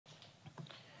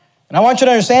And I want you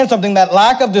to understand something, that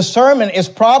lack of discernment is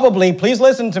probably, please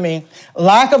listen to me,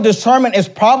 lack of discernment is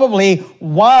probably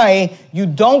why you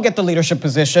don't get the leadership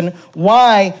position,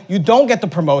 why you don't get the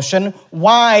promotion,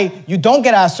 why you don't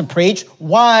get asked to preach,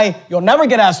 why you'll never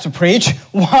get asked to preach,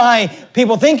 why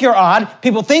people think you're odd,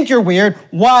 people think you're weird.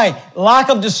 Why? Lack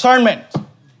of discernment.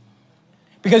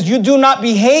 Because you do not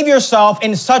behave yourself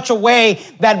in such a way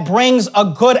that brings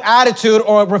a good attitude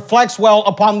or reflects well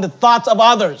upon the thoughts of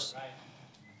others.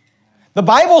 The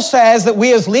Bible says that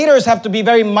we as leaders have to be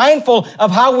very mindful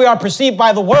of how we are perceived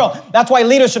by the world. That's why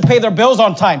leaders should pay their bills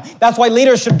on time. That's why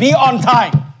leaders should be on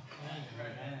time.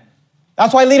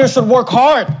 That's why leaders should work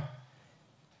hard.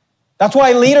 That's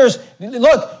why leaders,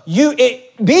 look,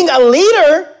 being a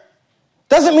leader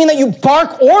doesn't mean that you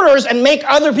bark orders and make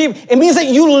other people. It means that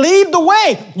you lead the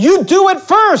way. You do it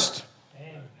first.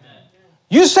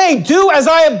 You say, do as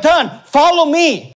I have done. Follow me.